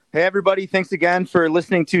Hey, everybody. Thanks again for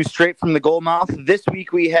listening to Straight from the Goalmouth. This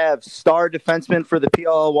week we have star defenseman for the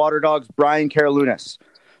PLL Water Dogs, Brian Karalunas.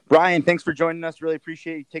 Brian, thanks for joining us. Really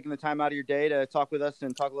appreciate you taking the time out of your day to talk with us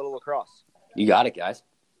and talk a little lacrosse. You got it, guys.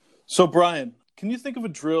 So, Brian, can you think of a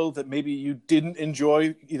drill that maybe you didn't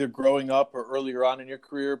enjoy either growing up or earlier on in your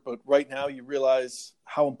career, but right now you realize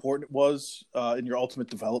how important it was in your ultimate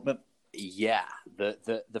development? Yeah.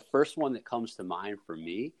 The first one that comes to mind for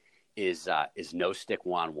me is no stick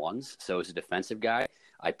one-on-ones. So as a defensive guy,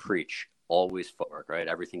 I preach always footwork, right?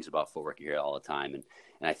 Everything's about footwork. You hear it all the time. And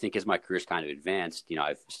I think as my career's kind of advanced,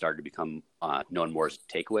 I've started to become known more as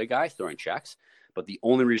a takeaway guy, throwing checks. But the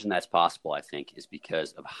only reason that's possible, I think, is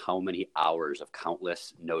because of how many hours of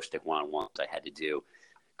countless no stick one-on-ones I had to do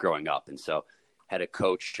growing up. And so had a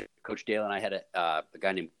coach, Coach Dale, and I had a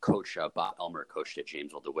guy named Coach Bob Elmer, coached at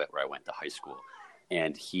James Earl DeWitt, where I went to high school.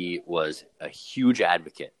 And he was a huge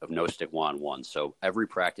advocate of no stick one-on-one. So every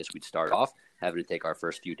practice we'd start off having to take our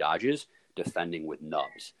first few dodges, defending with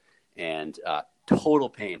nubs. And total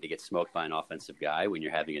pain to get smoked by an offensive guy when you're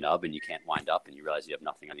having a nub and you can't wind up and you realize you have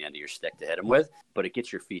nothing on the end of your stick to hit him with. But it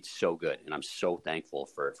gets your feet so good. And I'm so thankful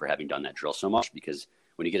for having done that drill so much, because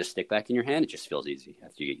when you get a stick back in your hand, it just feels easy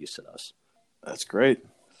after you get used to those. That's great.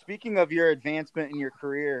 Speaking of your advancement in your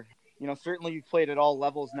career, certainly you've played at all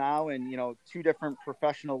levels now and, 2 different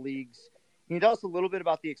professional leagues. Can you tell us a little bit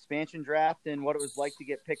about the expansion draft and what it was like to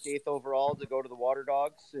get picked 8th overall to go to the Water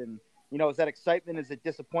Dogs? And, is that excitement? Is it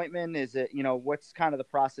disappointment? Is it, what's kind of the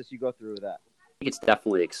process you go through with that? I think it's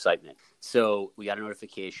definitely excitement. So we got a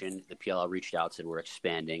notification. The PLL reached out, said we're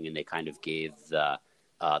expanding, and they kind of gave the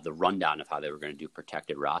rundown of how they were going to do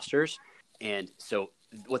protected rosters. And so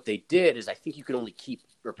what they did is I think you could only keep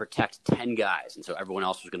or protect 10 guys. And so everyone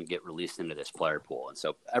else was going to get released into this player pool. And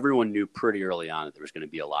so everyone knew pretty early on that there was going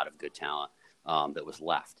to be a lot of good talent that was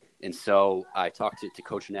left. And so I talked to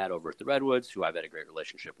Coach Nat over at the Redwoods, who I've had a great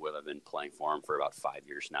relationship with. I've been playing for him for about 5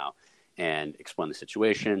 years now, and explained the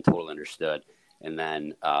situation, totally understood. And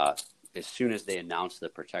then as soon as they announced the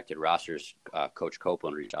protected rosters, Coach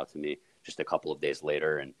Copeland reached out to me just a couple of days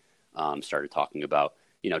later and started talking about,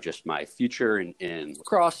 just my future in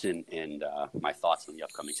lacrosse and my thoughts on the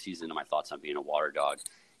upcoming season and my thoughts on being a Water Dog.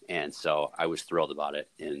 And so I was thrilled about it.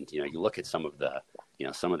 And, you look at some of the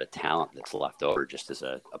talent that's left over just as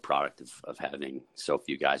a product of having so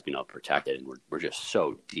few guys being able to protect it. And we're just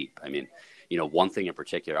so deep. I mean, one thing in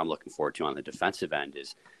particular I'm looking forward to on the defensive end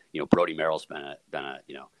is, Brody Merrill's been a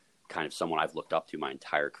kind of someone I've looked up to my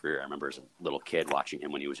entire career. I remember as a little kid watching him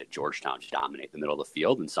when he was at Georgetown just dominate the middle of the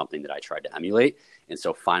field, and something that I tried to emulate. And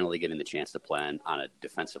so finally getting the chance to play on a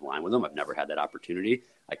defensive line with him, I've never had that opportunity.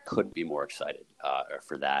 I couldn't be more excited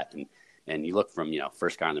for that. And you look from,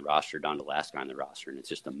 first guy on the roster down to last guy on the roster, and it's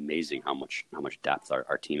just amazing how much depth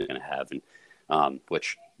our team is going to have, and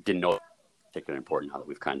which didn't know particularly important now that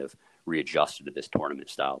we've kind of readjusted to this tournament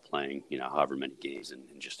style playing, however many games in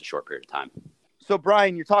just a short period of time. So,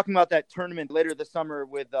 Brian, you're talking about that tournament later this summer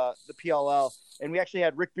with the PLL, and we actually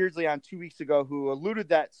had Rick Beardsley on 2 weeks ago who alluded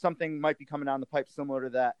that something might be coming down the pipe similar to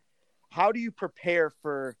that. How do you prepare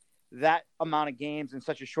for that amount of games in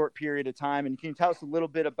such a short period of time? And can you tell us a little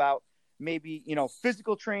bit about maybe,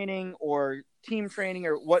 physical training or team training,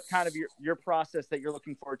 or what kind of your process that you're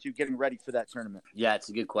looking forward to getting ready for that tournament? Yeah, it's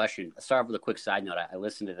a good question. I'll start with a quick side note. I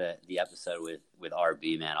listened to the episode with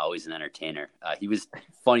RB, man, always an entertainer. He was,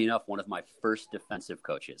 funny enough, one of my first defensive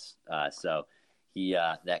coaches. So he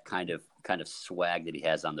that kind of swag that he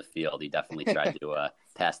has on the field, he definitely tried to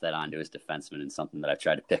pass that on to his defenseman, and something that I've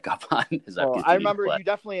tried to pick up on. I remember you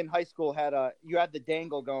definitely in high school had the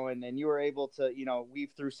dangle going, and you were able to weave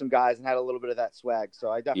through some guys and had a little bit of that swag.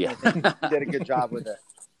 So I definitely think you did a good job with it.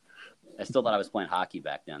 I still thought I was playing hockey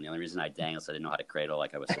back then. The only reason I dangled is I didn't know how to cradle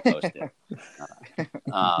like I was supposed to.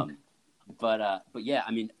 But yeah,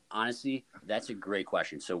 I mean, honestly, that's a great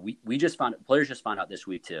question. So players just found out this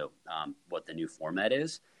week too, what the new format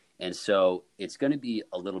is. And so it's going to be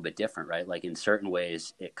a little bit different, right? Like in certain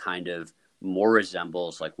ways, it kind of more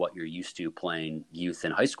resembles like what you're used to playing youth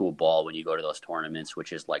and high school ball when you go to those tournaments,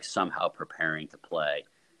 which is like somehow preparing to play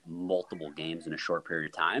multiple games in a short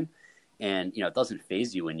period of time. And, it doesn't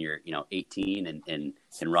phase you when you're, 18 and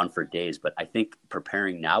can run for days. But I think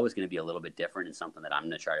preparing now is going to be a little bit different, and something that I'm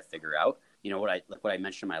going to try to figure out. What I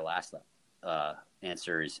mentioned in my last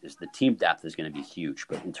answer is the team depth is going to be huge.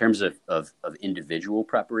 But in terms of individual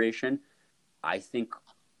preparation, I think,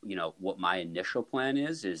 what my initial plan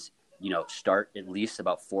is, start at least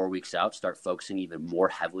about 4 weeks out, start focusing even more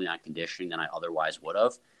heavily on conditioning than I otherwise would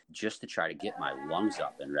have, just to try to get my lungs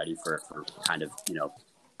up and ready for kind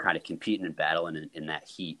of competing and battling in that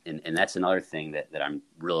heat. And that's another thing that I'm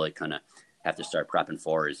really going to have to start prepping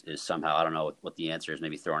for is somehow, I don't know what the answer is,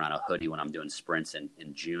 maybe throwing on a hoodie when I'm doing sprints in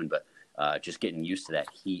June, but just getting used to that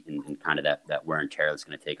heat and kind of that wear and tear that's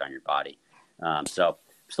going to take on your body. So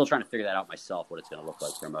I'm still trying to figure that out myself, what it's going to look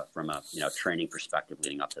like from a training perspective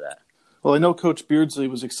leading up to that. Well, I know Coach Beardsley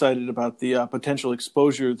was excited about the potential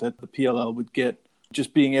exposure that the PLL would get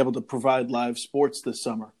just being able to provide live sports this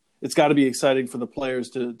summer. It's got to be exciting for the players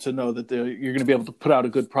to know that you're going to be able to put out a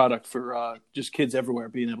good product for just kids everywhere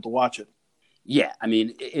being able to watch it. Yeah, I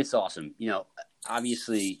mean, it's awesome.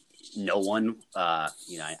 Obviously, no one, I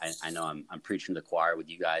know I'm preaching to the choir with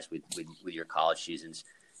you guys with your college seasons.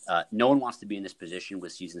 No one wants to be in this position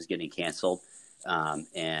with seasons getting canceled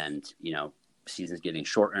and seasons getting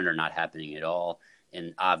shortened or not happening at all.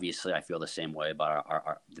 And obviously, I feel the same way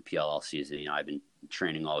about the PLL season. I've been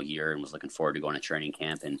training all year and was looking forward to going to training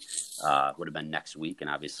camp, and would have been next week. And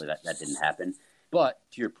obviously, that didn't happen. But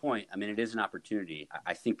to your point, I mean, it is an opportunity.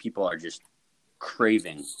 I think people are just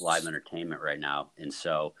craving live entertainment right now, and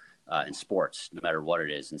so in sports, no matter what it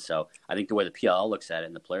is. And so I think the way the PLL looks at it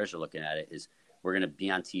and the players are looking at it is we're going to be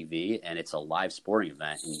on TV, and it's a live sporting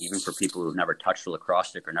event. And even for people who've never touched a lacrosse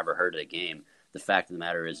stick or never heard of the game, the fact of the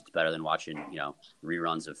matter is it's better than watching,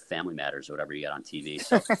 reruns of Family Matters or whatever you got on TV.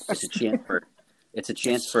 So it's a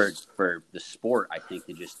chance for the sport, I think,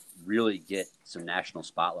 to just really get some national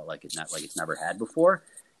spotlight like it's never had before.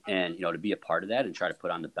 And, to be a part of that and try to put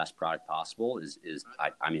on the best product possible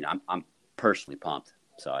I'm personally pumped.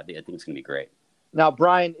 So I think it's going to be great. Now,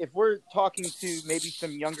 Brian, if we're talking to maybe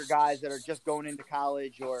some younger guys that are just going into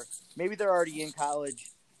college, or maybe they're already in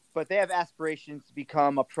college, but they have aspirations to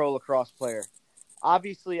become a pro lacrosse player.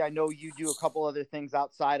 Obviously, I know you do a couple other things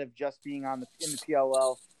outside of just being in the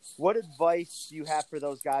PLL. What advice do you have for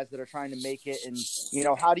those guys that are trying to make it? And,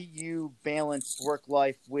 how do you balance work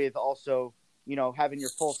life with also, having your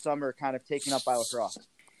full summer kind of taken up by lacrosse?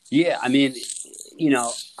 Yeah, I mean,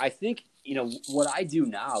 I think, what I do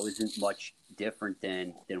now isn't much different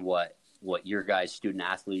than what your guys' student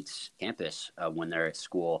athletes campus when they're at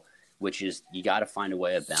school, which is you got to find a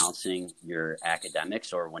way of balancing your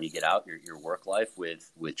academics or when you get out your work life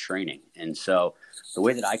with training. And so the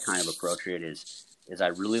way that I kind of approach it is I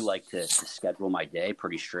really like to schedule my day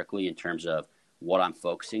pretty strictly in terms of what I'm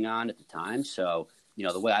focusing on at the time. So,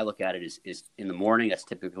 the way I look at it is in the morning, that's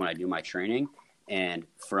typically when I do my training. And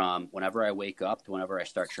from whenever I wake up to whenever I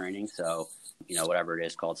start training, so, whatever it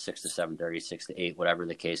is called 6 to 7:30, 6 to 8, whatever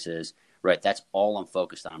the case is, right? That's all I'm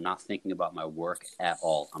focused on. I'm not thinking about my work at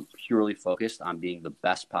all. I'm purely focused on being the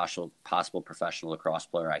best possible professional lacrosse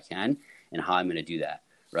player I can and how I'm going to do that,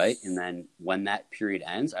 right? And then when that period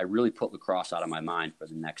ends, I really put lacrosse out of my mind for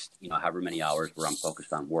the next, however many hours where I'm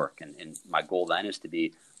focused on work. And my goal then is to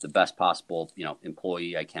be the best possible,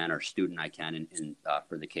 employee I can or student I can, in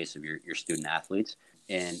for the case of your student athletes.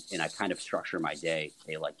 And I kind of structure my day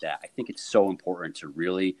like that. I think it's so important to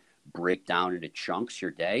really break down into chunks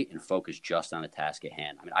your day and focus just on the task at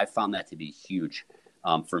hand. I mean, I found that to be huge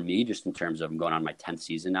for me, just in terms of I'm going on my 10th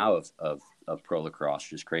season now of pro lacrosse,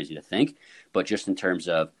 which is crazy to think, but just in terms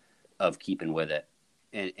of keeping with it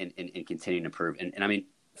and continuing to improve. And I mean,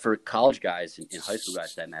 for college guys and high school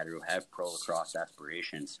guys, that matter, who have pro lacrosse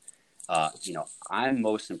aspirations, I'm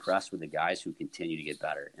most impressed with the guys who continue to get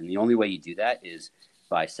better. And the only way you do that is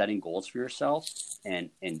by setting goals for yourself and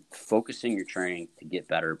focusing your training to get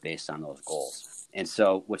better based on those goals. And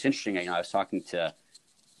so what's interesting, I was talking to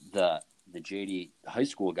the JD high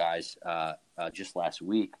school guys just last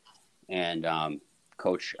week, and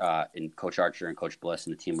Coach Archer and Coach Bliss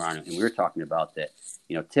and the team around him, and we were talking about that,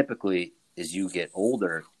 typically as you get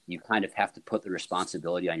older, you kind of have to put the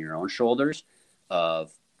responsibility on your own shoulders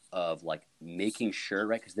of like making sure,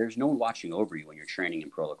 right? Because there's no one watching over you when you're training in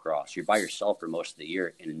pro lacrosse. You're by yourself for most of the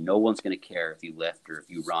year, and no one's going to care if you lift or if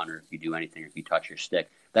you run or if you do anything or if you touch your stick.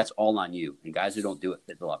 That's all on you. And guys who don't do it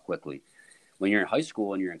fit a lot quickly. When you're in high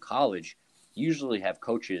school and you're in college, you usually have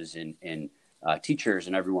coaches and teachers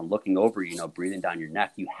and everyone looking over you, breathing down your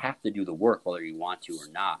neck. You have to do the work whether you want to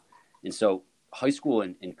or not. And so high school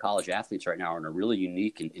and college athletes right now are in a really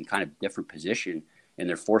unique and kind of different position, and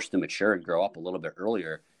they're forced to mature and grow up a little bit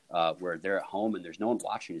earlier, where they're at home and there's no one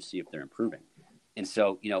watching to see if they're improving. And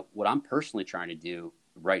so, what I'm personally trying to do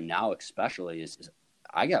right now, especially, is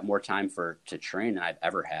I got more time to train than I've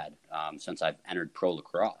ever had since I've entered pro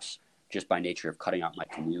lacrosse, just by nature of cutting out my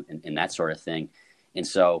commute and that sort of thing. And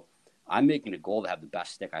so I'm making a goal to have the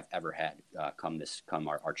best stick I've ever had come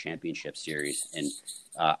our championship series. And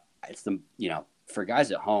it's for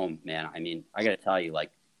guys at home, man, I mean, I got to tell you,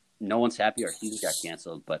 like, no one's happy our season got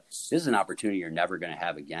canceled, but this is an opportunity you're never going to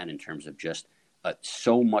have again in terms of just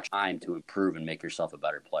so much time to improve and make yourself a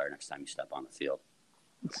better player next time you step on the field.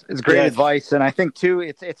 It's great advice, and I think too,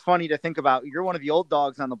 it's funny to think about. You're one of the old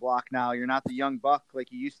dogs on the block now. You're not the young buck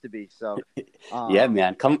like you used to be. So, yeah,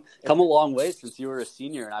 man, come a long way since you were a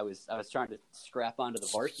senior, and I was trying to scrap onto the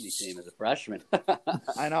varsity team as a freshman.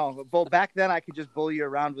 I know, but back then I could just bully you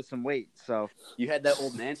around with some weight. So you had that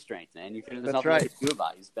old man strength, man. There's nothing right. I could do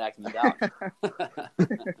about it. He's backing me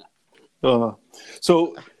down.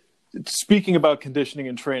 So, speaking about conditioning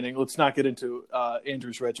and training, let's not get into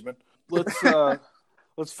Andrew's regimen.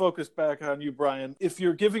 Let's focus back on you, Brian. If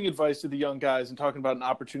you're giving advice to the young guys and talking about an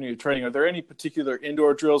opportunity of training, are there any particular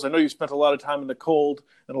indoor drills? I know you spent a lot of time in the cold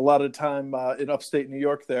and a lot of time in upstate New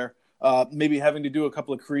York there, maybe having to do a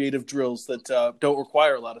couple of creative drills that don't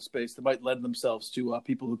require a lot of space that might lend themselves to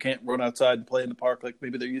people who can't run outside and play in the park like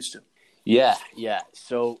maybe they're used to. Yeah.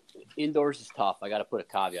 So indoors is tough. I got to put a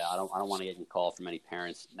caveat. I don't want to get any call from any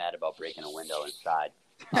parents mad about breaking a window inside.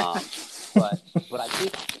 But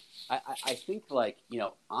I think like,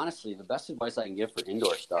 honestly, the best advice I can give for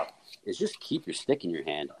indoor stuff is just keep your stick in your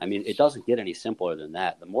hand. I mean, it doesn't get any simpler than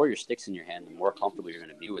that. The more your stick's in your hand, the more comfortable you're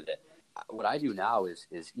going to be with it. What I do now is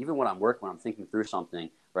even when I'm working, when I'm thinking through something,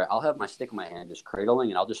 right, I'll have my stick in my hand just cradling,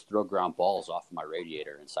 and I'll just throw ground balls off of my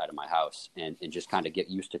radiator inside of my house and just kind of get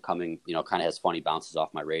used to coming, kind of has funny bounces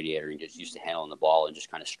off my radiator and get used to handling the ball and just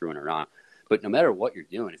kind of screwing around. But no matter what you're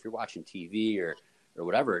doing, if you're watching TV or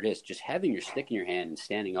whatever it is, just having your stick in your hand and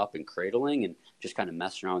standing up and cradling and just kind of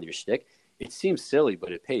messing around with your stick, it seems silly,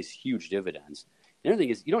 but it pays huge dividends. The other thing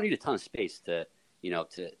is you don't need a ton of space to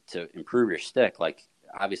improve your stick. Like,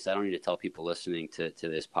 obviously, I don't need to tell people listening to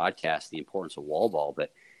this podcast the importance of wall ball,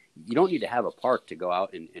 but you don't need to have a park to go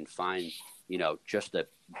out and find, just a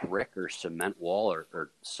brick or cement wall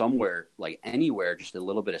or somewhere, like anywhere, just a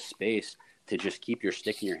little bit of space to just keep your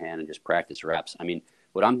stick in your hand and just practice reps. I mean,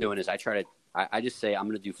 what I'm doing is I just say I'm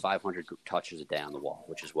going to do 500 touches a day on the wall,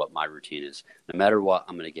 which is what my routine is. No matter what,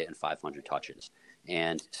 I'm going to get in 500 touches.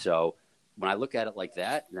 And so when I look at it like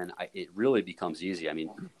that, then it really becomes easy. I mean,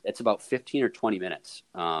 it's about 15 or 20 minutes,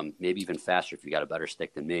 maybe even faster if you got a better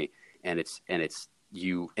stick than me. And it's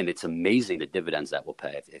amazing the dividends that will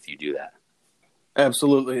pay if you do that.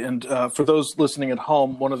 Absolutely. And for those listening at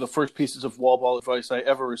home, one of the first pieces of wall ball advice I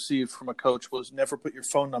ever received from a coach was never put your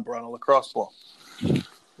phone number on a lacrosse ball.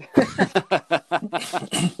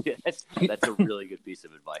 Yeah, that's a really good piece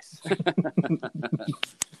of advice.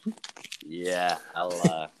 Yeah,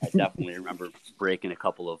 I definitely remember breaking a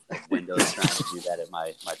couple of windows trying to do that at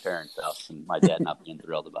my parents' house, and my dad not being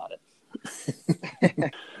thrilled about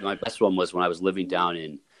it. My best one was when I was living down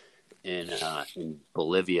in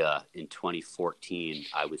Bolivia in 2014.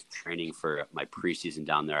 I was training for my preseason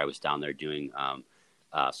down there. I was down there doing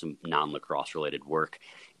some non-lacrosse related work.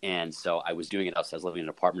 And so I was doing it outside. I was living in an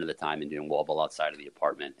apartment at the time and doing wall ball outside of the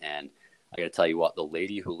apartment. And I got to tell you what, the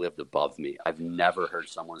lady who lived above me, I've never heard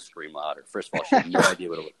someone scream louder. First of all, she had no idea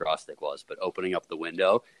what a lacrosse stick was, but opening up the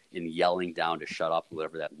window and yelling down to shut up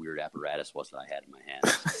whatever that weird apparatus was that I had in my hand.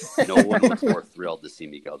 No one was more thrilled to see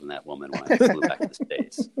me go than that woman when I flew back to the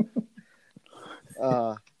States.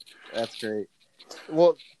 That's great.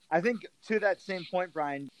 Well, I think to that same point,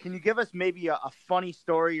 Brian, can you give us maybe a funny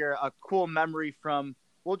story or a cool memory from,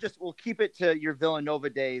 we'll keep it to your Villanova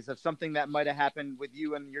days, of something that might have happened with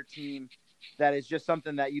you and your team that is just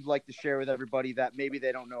something that you'd like to share with everybody that maybe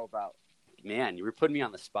they don't know about? Man, you were putting me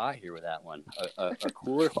on the spot here with that one. A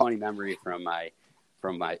cool or funny memory from my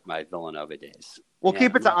Villanova days. We'll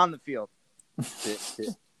keep it to on the field.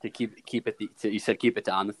 To keep it. You said keep it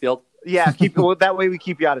to on the field. Yeah, that way we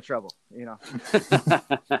keep you out of trouble.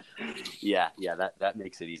 Yeah, that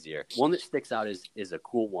makes it easier. One that sticks out is a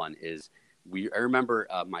cool one. I remember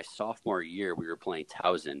my sophomore year we were playing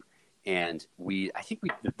Towson, and I think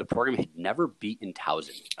the program had never beaten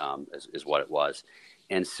Towson, is what it was.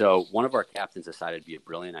 And so one of our captains decided it'd be a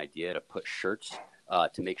brilliant idea to put shirts,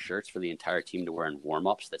 to make shirts for the entire team to wear in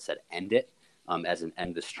warm-ups that said "End It," as an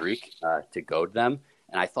end the streak, to goad them.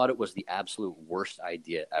 And I thought it was the absolute worst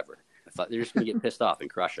idea ever. I thought they're just going to get pissed off and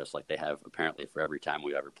crush us like they have apparently for every time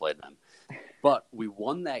we've ever played them. But we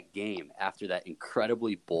won that game after that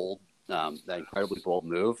incredibly bold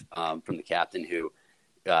move from the captain who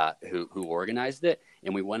organized it.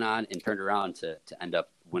 And we went on and turned around to end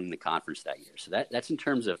up winning the conference that year. So that's in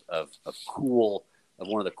terms of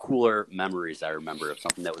one of the cooler memories I remember of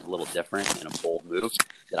something that was a little different and a bold move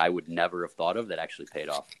that I would never have thought of that actually paid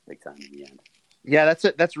off big time in the end. Yeah,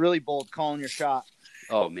 that's really bold, calling your shot.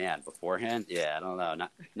 Oh man, beforehand, yeah, I don't know,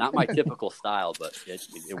 not my typical style, but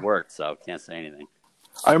it worked, so can't say anything.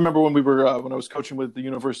 I remember when we were when I was coaching with the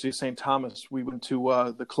University of St. Thomas, we went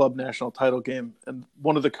to the club national title game, and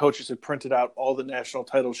one of the coaches had printed out all the national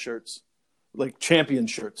title shirts, like champion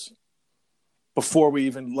shirts, before we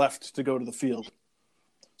even left to go to the field.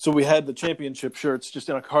 So we had the championship shirts just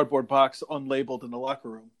in a cardboard box, unlabeled, in the locker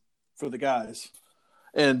room for the guys.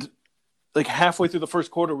 And like halfway through the first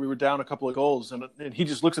quarter, we were down a couple of goals, and he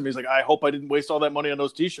just looks at me. He's like, "I hope I didn't waste all that money on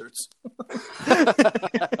those T-shirts."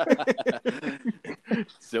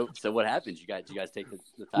 So what happens? You guys take the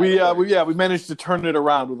title? We managed to turn it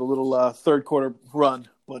around with a little third quarter run,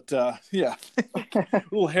 but a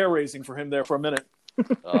little hair raising for him there for a minute.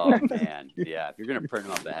 Oh man, yeah. If you're gonna print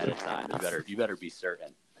them up ahead of time, you better be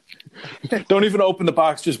certain. Don't even open the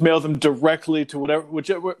box; just mail them directly to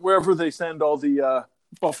wherever they send all the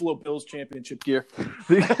Buffalo Bills championship gear.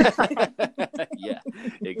 Yeah,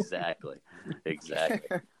 exactly.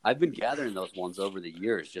 I've been gathering those ones over the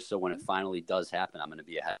years just so when it finally does happen, I'm going to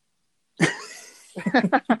be ahead.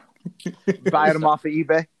 Buying them off of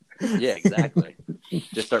eBay. Yeah, exactly.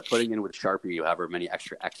 Just start putting in with Sharpie however many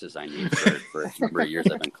extra X's I need for a number of years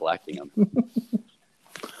I've been collecting them.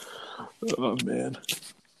 Oh, man.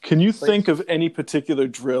 Can you think of any particular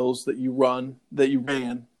drills that you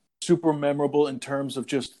ran, super memorable in terms of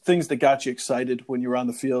just things that got you excited when you were on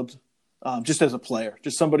the field, just as a player,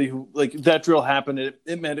 just somebody who, like, that drill happened,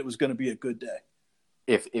 it meant it was going to be a good day?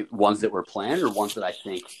 If ones that were planned or ones that I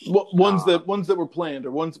think ones that were planned,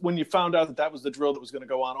 or ones when you found out that was the drill that was going to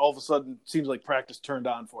go on, all of a sudden it seems like practice turned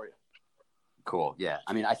on for you. Cool. Yeah.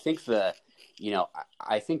 I mean, I think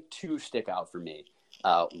I think two stick out for me.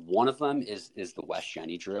 One of them is the West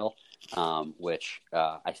Jenny drill, which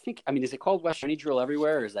I think, I mean, is it called West Jenny drill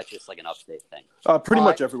everywhere, or is that just like an upstate thing? Pretty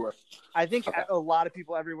much everywhere. I think a lot of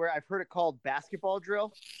people everywhere. I've heard it called basketball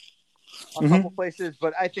drill a couple places,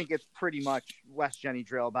 but I think it's pretty much West Jenny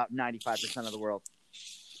drill about 95% of the world.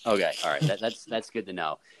 Okay. All right. That's good to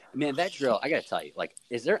know. Man, that drill, I got to tell you, like,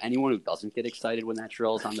 is there anyone who doesn't get excited when that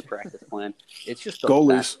drill is on the practice plan? It's just the goalies.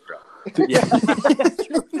 Best drill. Yeah. That's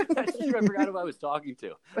true. I forgot who I was talking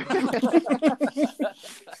to.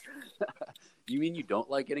 You mean you don't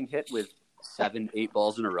like getting hit with 7-8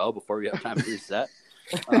 balls in a row before we have time to reset?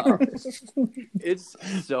 It's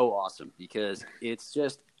so awesome because it's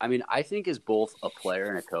just, I mean, I think as both a player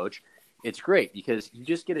and a coach, it's great because you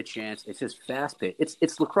just get a chance. It's just fast paced.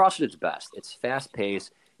 It's lacrosse at its best. It's fast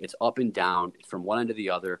paced. It's up and down from one end to the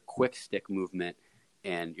other, quick stick movement,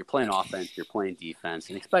 and you're playing offense, you're playing defense,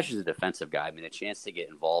 and especially as a defensive guy, I mean, a chance to get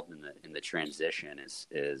involved in the transition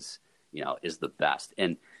is the best.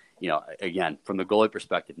 And, again, from the goalie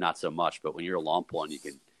perspective, not so much, but when you're a long pole and you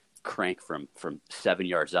can crank from 7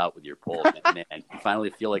 yards out with your pole, man, you finally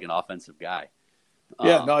feel like an offensive guy.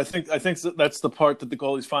 Yeah, no, I think that's the part that the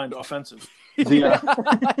goalies find offensive. Exactly.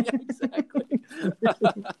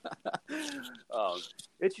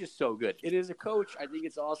 It's just so good. It is a coach. I think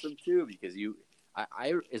it's awesome too because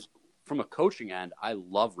from a coaching end, I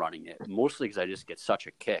love running it mostly because I just get such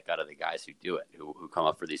a kick out of the guys who do it, who come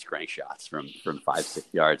up for these crank shots from 5-6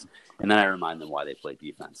 yards, and then I remind them why they play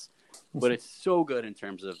defense. But it's so good in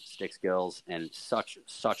terms of stick skills and such.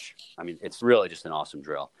 I mean, it's really just an awesome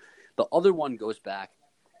drill. The other one goes back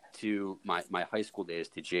to my high school days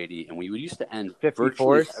to JD, and we used to end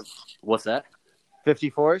 54s. What's that?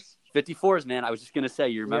 54s. 54s, man. I was just gonna say,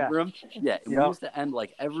 you remember them? Yeah. Yep. We used to end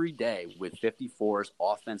like every day with 54s,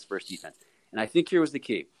 offense versus defense. And I think here was the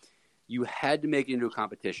key: you had to make it into a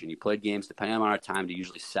competition. You played games depending on our time to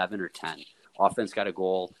usually 7 or 10. Offense got a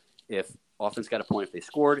goal if offense got a point if they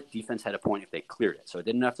scored. Defense had a point if they cleared it. So it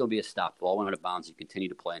didn't have to be a stop. Ball went out of bounds. You continue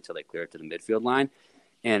to play until they clear it to the midfield line.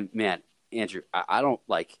 And man, Andrew, I don't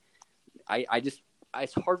like.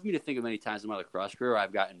 It's hard for me to think of many times in my lacrosse career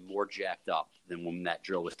I've gotten more jacked up than when that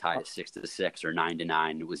drill was tied at 6-6 or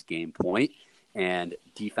 9-9. It was game point, and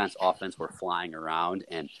defense, offense were flying around,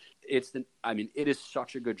 and it is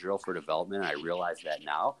such a good drill for development. And I realize that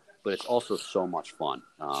now, but it's also so much fun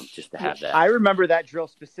just to have that. I remember that drill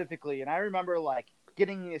specifically, and I remember like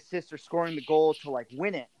getting the assist or scoring the goal to like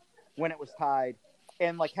win it when it was tied.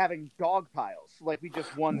 And like having dog piles, like we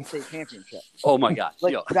just won the state championship. Oh my God!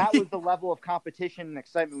 Like that was the level of competition and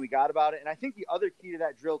excitement we got about it. And I think the other key to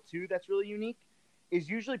that drill too, that's really unique, is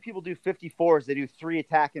usually people do 54s. They do 3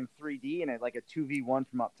 attack and 3D, and like a 2v1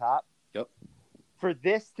 from up top. Yep. For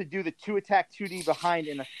this to do the 2 attack, 2D behind,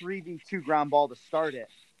 and a 3v2 ground ball to start it,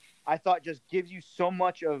 I thought just gives you so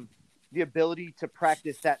much of the ability to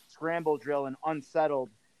practice that scramble drill and unsettled,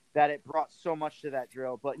 that it brought so much to that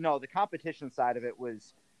drill. But no, the competition side of it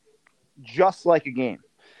was just like a game.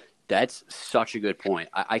 That's such a good point.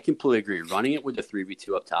 I completely agree. Running it with the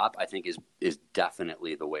 3v2 up top, I think is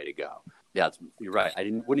definitely the way to go. Yeah, you're right.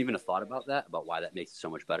 Wouldn't even have thought about that, about why that makes it so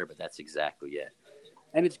much better, but that's exactly it.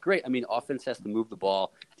 And it's great. I mean, offense has to move the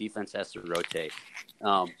ball. Defense has to rotate.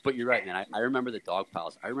 But you're right, man. I remember the dog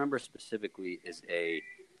piles. I remember specifically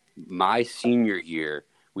my senior year,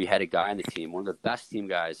 we had a guy on the team, one of the best team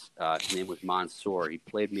guys. His name was Mansour. He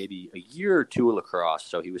played maybe a year or two of lacrosse,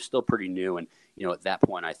 so he was still pretty new. And, at that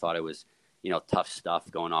point, I thought it was, tough stuff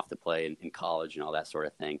going off to play in college and all that sort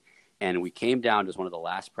of thing. And we came down to one of the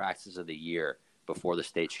last practices of the year before the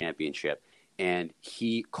state championship. And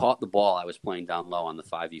he caught the ball I was playing down low on the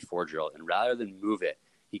 5v4 drill. And rather than move it,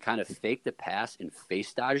 he kind of faked the pass and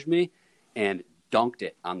face dodged me and dunked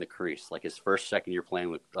it on the crease, like his second year playing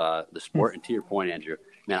with the sport. And to your point, Andrew,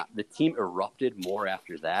 man, the team erupted more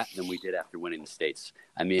after that than we did after winning the states.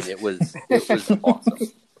 I mean, it was awesome.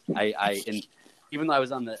 And even though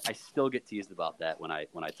I still get teased about that when I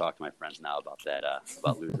talk to my friends now about that,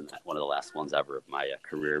 about losing that, one of the last ones ever of my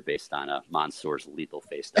career based on Mansour's lethal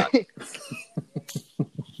face dodge.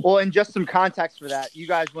 Well, and just some context for that, you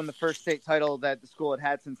guys won the first state title that the school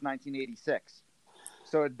had since 1986.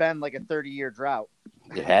 So it'd been like a 30-year drought.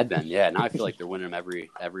 It had been, yeah. Now I feel like they're winning them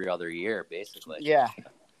every other year, basically. Yeah.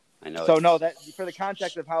 I know. So no, that for the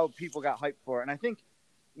context of how people got hyped for it, and I think,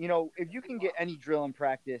 if you can get any drill in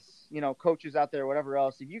practice, coaches out there, whatever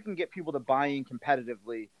else, if you can get people to buy in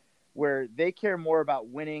competitively, where they care more about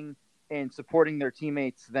winning and supporting their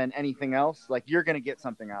teammates than anything else, like you're going to get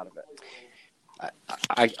something out of it.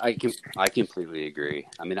 I completely agree.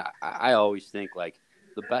 I mean, I always think like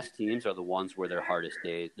the best teams are the ones where their hardest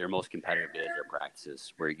days, their most competitive days are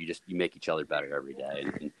practices, where you make each other better every day.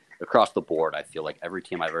 And across the board, I feel like every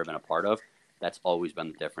team I've ever been a part of, that's always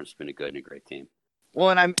been the difference between a good and a great team. Well,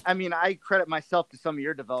 and I credit myself to some of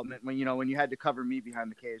your development when you had to cover me behind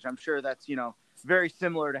the cage. I'm sure that's, very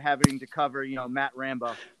similar to having to cover, Matt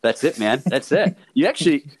Rambo. That's it, man. That's it. You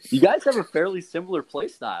guys have a fairly similar play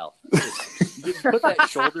style. You just put that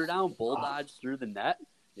shoulder down, bull dodge through the net.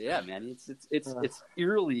 Yeah, man. It's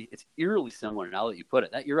eerily similar now that you put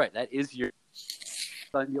it. You're right. That is you're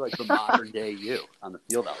like the modern day you on the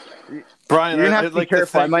field out there. Brian, you're gonna have to be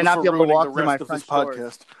careful. I might not be able to walk through my front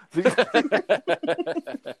podcast.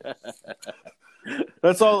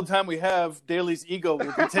 That's all the time we have. Daly's ego will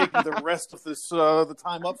be taking the rest of this the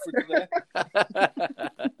time up for today.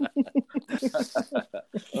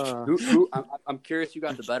 I'm curious. You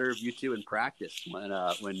got the better of you two in practice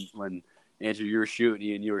when Andrew, you were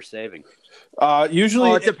shooting and you were saving.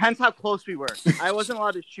 Usually, it depends how close we were. I wasn't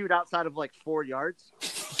allowed to shoot outside of like 4 yards.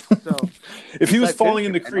 So if he was falling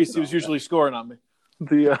in the crease, he was usually scoring on me.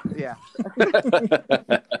 Yeah.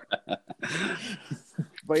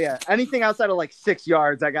 But yeah, anything outside of like 6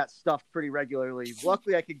 yards, I got stuffed pretty regularly.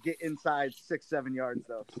 Luckily, I could get inside 6-7 yards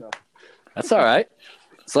though. So that's all right.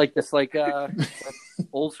 It's like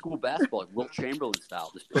old school basketball, like Wilt Chamberlain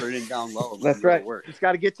style. Just put it in down low. That's right. Just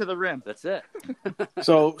got to get to the rim. That's it.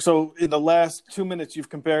 So in the last 2 minutes, you've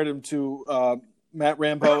compared him to Matt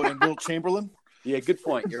Rambo and Wilt Chamberlain. Yeah, good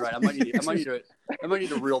point. You're right. I might need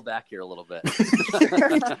to reel back here a little bit.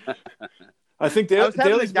 I think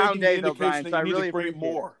Daly's down making day, the though, indication Brian, so that I you really need to bring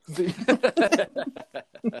more.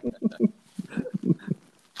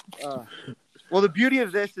 Well, the beauty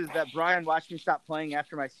of this is that Brian watched me stop playing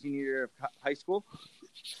after my senior year of high school.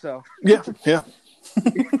 So yeah.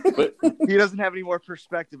 But he doesn't have any more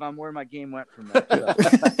perspective on where my game went from there.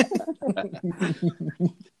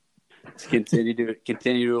 So. Continue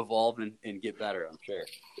to evolve and get better, I'm sure.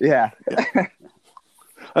 Yeah.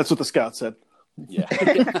 That's what the scout said. Yeah.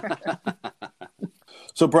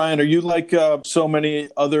 So, Brian, are you like so many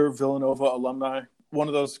other Villanova alumni, one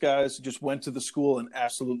of those guys who just went to the school and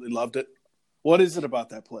absolutely loved it? What is it about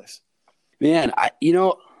that place? Man, I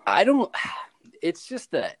don't – it's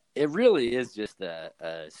just that – it really is just a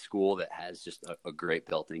school that has just a great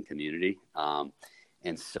built-in community.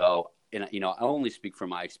 And so, I only speak from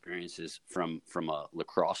my experiences from a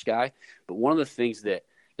lacrosse guy, but one of the things that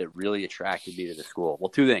really attracted me to the school – well,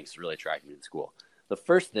 two things really attracted me to the school. The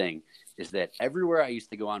first thing is that everywhere I used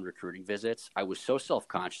to go on recruiting visits, I was so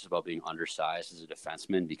self-conscious about being undersized as a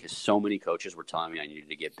defenseman because so many coaches were telling me I needed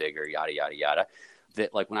to get bigger, yada, yada, yada,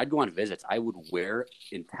 that like when I'd go on visits, I would wear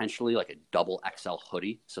intentionally like a double XL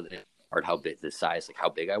hoodie so that it hard how big the size, like how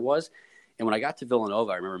big I was. And when I got to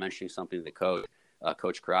Villanova, I remember mentioning something to the coach,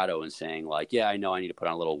 Coach Corrado, and saying like, yeah, I know I need to put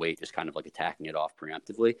on a little weight, just kind of like attacking it off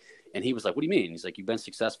preemptively. And he was like, what do you mean? He's like, you've been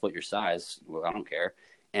successful at your size. Well, I don't care.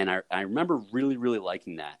 And I remember really, really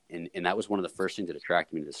liking that. And that was one of the first things that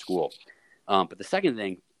attracted me to the school. But the second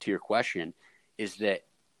thing to your question is that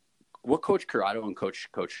what Coach Corrado and Coach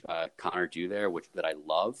Connor do there, which that I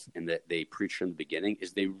love and that they preach from the beginning,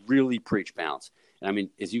 is they really preach balance. And I mean,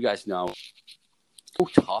 as you guys know,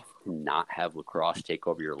 it's so tough to not have lacrosse take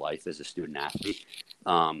over your life as a student athlete.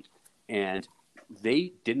 And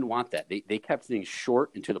they didn't want that. They kept things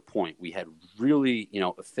short and to the point. We had really,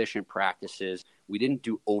 efficient practices. We didn't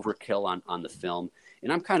do overkill on the film.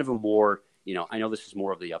 And I'm kind of a more, I know this is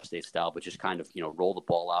more of the upstate style, but just kind of, roll the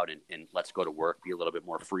ball out and let's go to work, be a little bit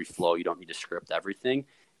more free flow. You don't need to script everything.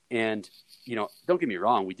 And, don't get me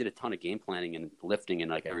wrong, we did a ton of game planning and lifting in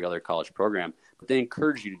like every other college program, but they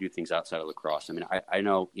encourage you to do things outside of lacrosse. I mean, I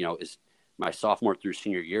know, as my sophomore through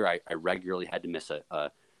senior year, I regularly had to miss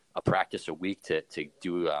a practice a week to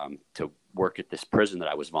work at this prison that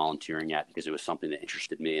I was volunteering at because it was something that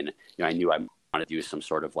interested me. And, I knew I wanted to do some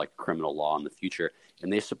sort of like criminal law in the future,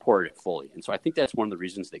 and they supported it fully. And so I think that's one of the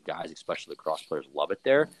reasons that guys, especially lacrosse players, love it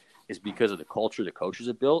there, is because of the culture the coaches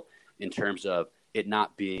have built in terms of it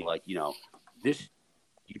not being like, this,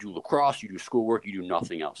 you do lacrosse, you do schoolwork, you do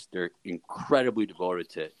nothing else. They're incredibly devoted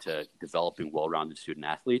to developing well-rounded student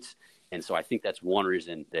athletes. And so I think that's one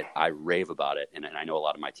reason that I rave about it. And I know a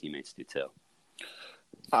lot of my teammates do too.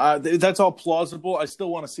 That's all plausible. I still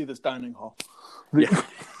want to see this dining hall. Yeah.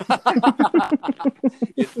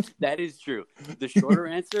 That is true. The shorter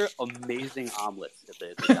answer, amazing omelets at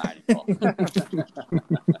the dining hall.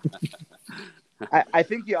 I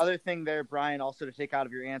think the other thing there, Brian, also to take out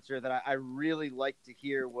of your answer that I really liked to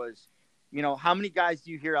hear was, how many guys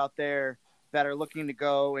do you hear out there that are looking to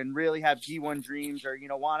go and really have D1 dreams or,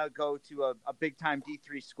 want to go to a big-time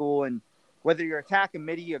D3 school, and whether you're attack, a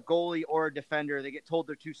midi, a goalie, or a defender, they get told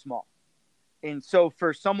they're too small. And so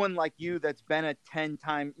for someone like you that's been a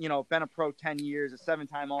 10-time, been a pro 10 years, a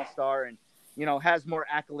 7-time All-Star, and, has more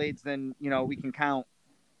accolades than, we can count,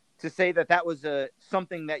 to say that was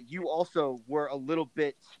something that you also were a little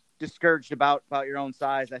bit discouraged about your own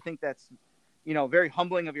size. I think that's, very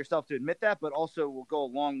humbling of yourself to admit that, but also will go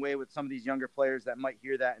a long way with some of these younger players that might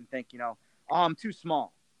hear that and think, oh, I'm too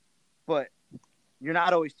small. But you're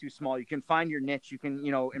not always too small. You can find your niche. You can,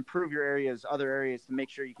 improve your other areas to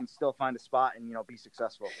make sure you can still find a spot and, be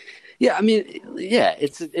successful. Yeah. I mean, yeah,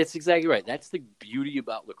 it's exactly right. That's the beauty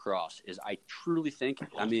about lacrosse is I truly think,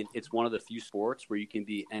 it's one of the few sports where you can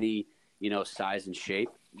be any, size and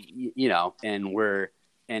shape,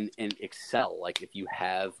 and excel. Like if you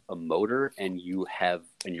have a motor and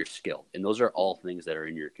you're skilled, and those are all things that are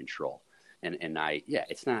in your control.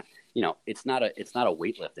 It's not a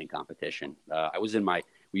weightlifting competition.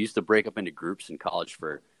 We used to break up into groups in college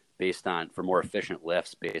for more efficient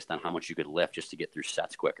lifts based on how much you could lift just to get through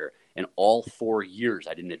sets quicker. And all 4 years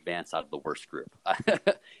I didn't advance out of the worst group.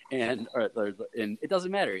 and it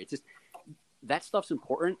doesn't matter. It's just, that stuff's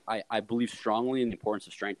important. I believe strongly in the importance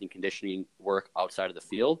of strength and conditioning work outside of the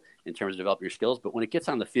field in terms of developing your skills. But when it gets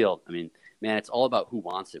on the field, it's all about who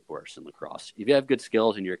wants it worse in lacrosse. If you have good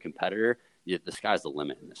skills and you're a competitor, the sky's the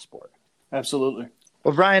limit in this sport. Absolutely.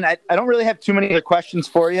 Well, Brian, I don't really have too many other questions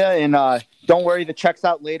for you. And don't worry, the check's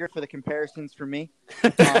out later for the comparisons for me.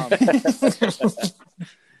 Yeah,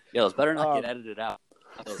 it's better not get edited out.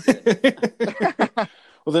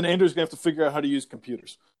 Well, then Andrew's going to have to figure out how to use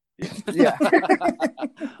computers. Yeah.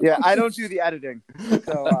 Yeah, I don't do the editing,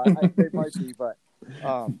 so it might be, but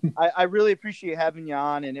I really appreciate having you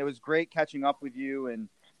on, and it was great catching up with you. And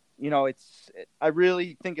I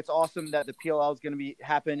really think it's awesome that the PLL is going to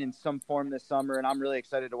happen in some form this summer, and I'm really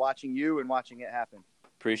excited to watching you and watching it happen.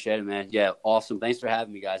 Appreciate it, man. Yeah, awesome. Thanks for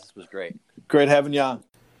having me, guys. This was great. Great having you on.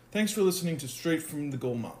 Thanks for listening to Straight from the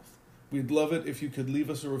Goalmouth. We'd love it if you could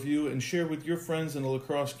leave us a review and share with your friends in the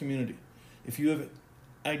lacrosse community. If you have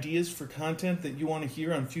ideas for content that you want to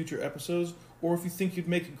hear on future episodes, or if you think you'd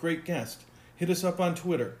make a great guest, hit us up on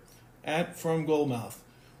Twitter @FromGoalmouth.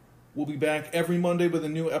 We'll be back every Monday with a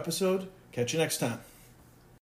new episode. Catch you next time.